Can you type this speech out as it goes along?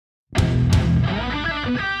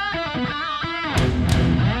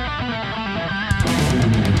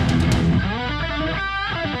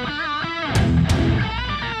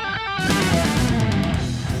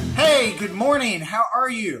Hey, good morning. How are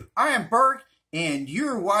you? I am Bert, and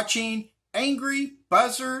you're watching Angry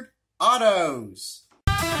Buzzard Autos.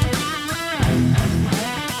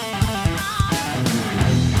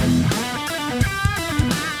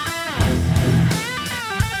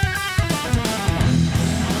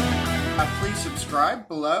 Please subscribe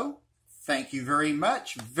below. Thank you very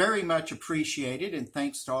much appreciated, and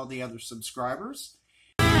thanks to all the other subscribers.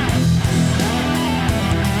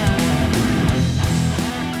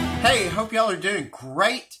 Hey, hope y'all are doing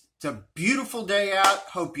great. It's a beautiful day out.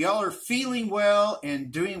 Hope y'all are feeling well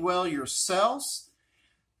and doing well yourselves.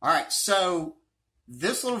 All right, so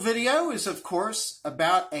this little video is, of course,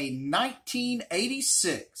 about a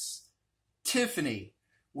 1986 Tiffany,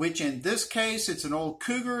 which in this case, it's an old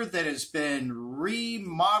Cougar that has been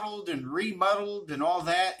remodeled and remodeled and all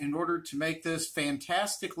that in order to make this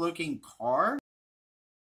fantastic looking car.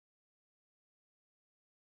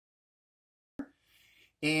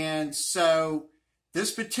 And so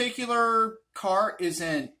this particular car is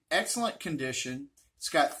in excellent condition. It's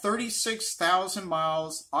got 36,000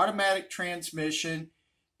 miles, automatic transmission,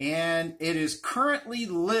 and it is currently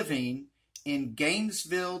living in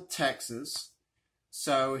Gainesville, Texas.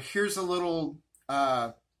 So here's a little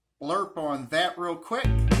blurb on that real quick.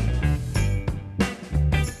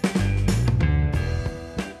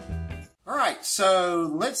 Alright, so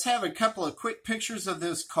let's have a couple of quick pictures of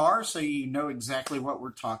this car so you know exactly what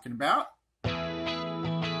we're talking about.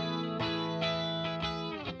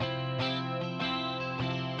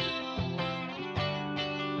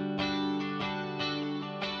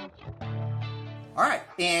 Alright,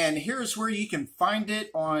 and here's where you can find it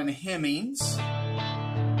on Hemmings.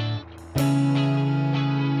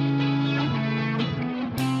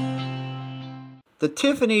 The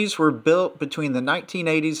Tiffany's were built between the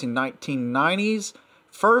 1980s and 1990s,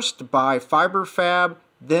 first by Fiber Fab,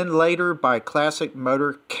 then later by Classic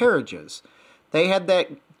Motor Carriages. They had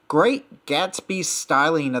that great Gatsby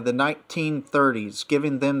styling of the 1930s,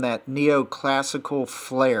 giving them that neoclassical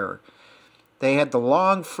flair. They had the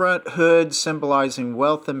long front hood symbolizing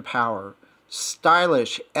wealth and power.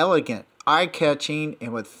 Stylish, elegant, eye-catching,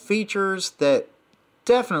 and with features that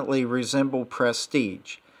definitely resemble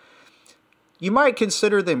prestige. You might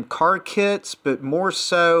consider them car kits, but more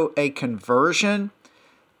so a conversion.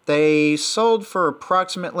 They sold for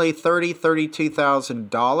approximately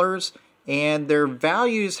 $32,000, and their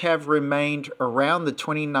values have remained around the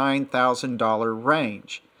 $29,000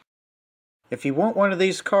 range. If you want one of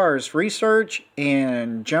these cars, research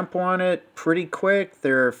and jump on it pretty quick.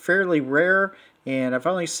 They're fairly rare, and I've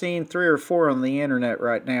only seen 3 or 4 on the internet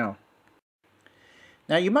right now.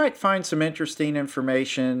 Now you might find some interesting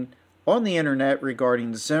information on the internet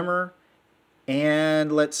regarding Zimmer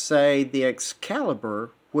and, let's say, the Excalibur,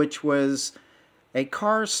 which was a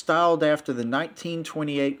car styled after the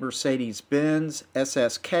 1928 Mercedes-Benz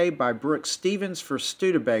SSK by Brooks Stevens for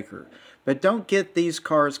Studebaker. But don't get these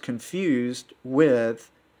cars confused with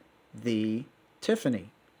the Tiffany.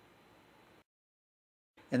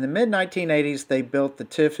 In the mid-1980s, they built the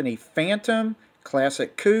Tiffany Phantom,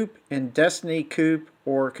 Classic Coupe, and Destiny Coupe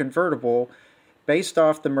or convertible, based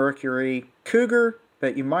off the Mercury Cougar,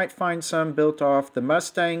 but you might find some built off the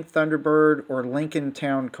Mustang, Thunderbird, or Lincoln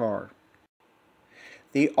Town Car.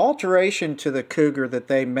 The alteration to the Cougar that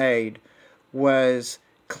they made was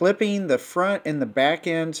clipping the front and the back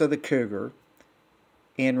ends of the Cougar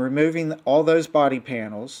and removing all those body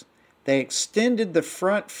panels. They extended the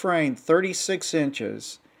front frame 36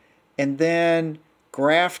 inches and then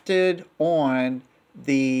grafted on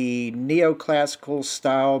the neoclassical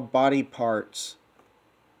style body parts.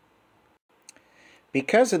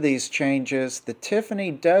 Because of these changes, the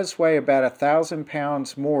Tiffany does weigh about 1,000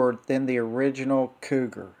 pounds more than the original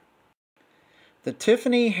Cougar. The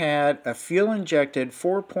Tiffany had a fuel-injected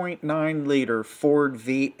 4.9 liter Ford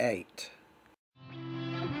V8.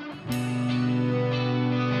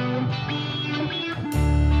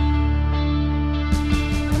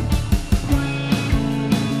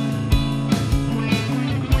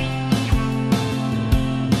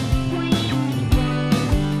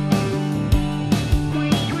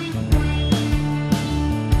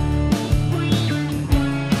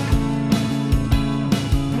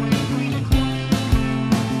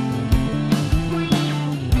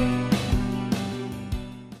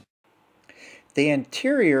 The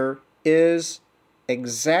interior is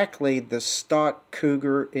exactly the stock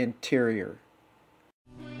Cougar interior.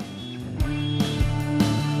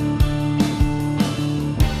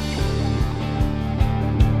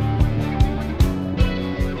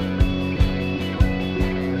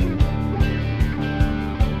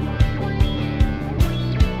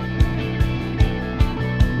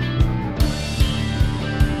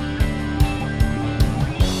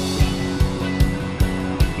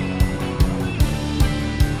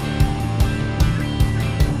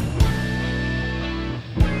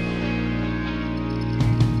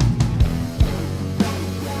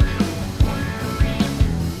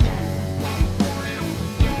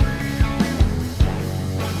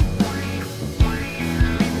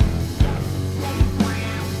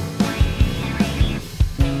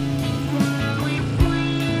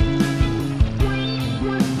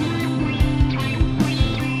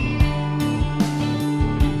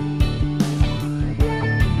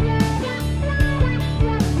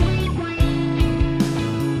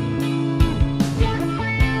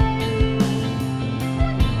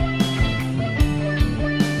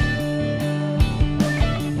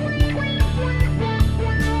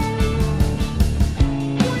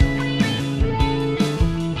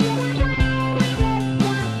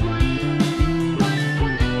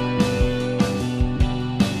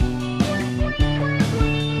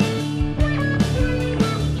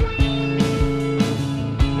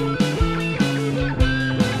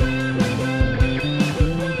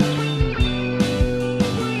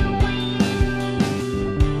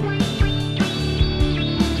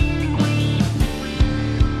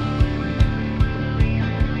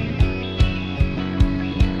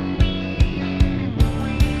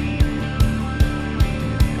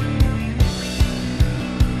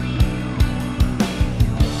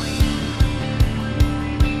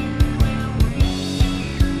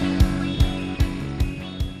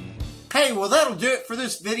 Hey, well, that'll do it for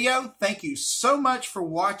this video. Thank you so much for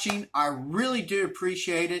watching. I really do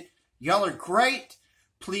appreciate it. Y'all are great.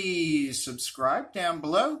 Please subscribe down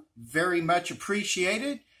below. Very much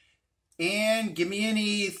appreciated. And give me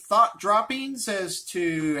any thought droppings as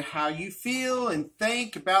to how you feel and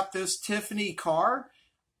think about this Tiffany car.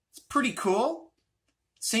 It's pretty cool.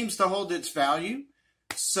 Seems to hold its value.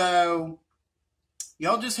 So,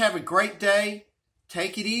 y'all just have a great day.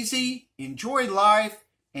 Take it easy. Enjoy life.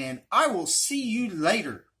 And I will see you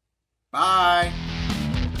later. Bye.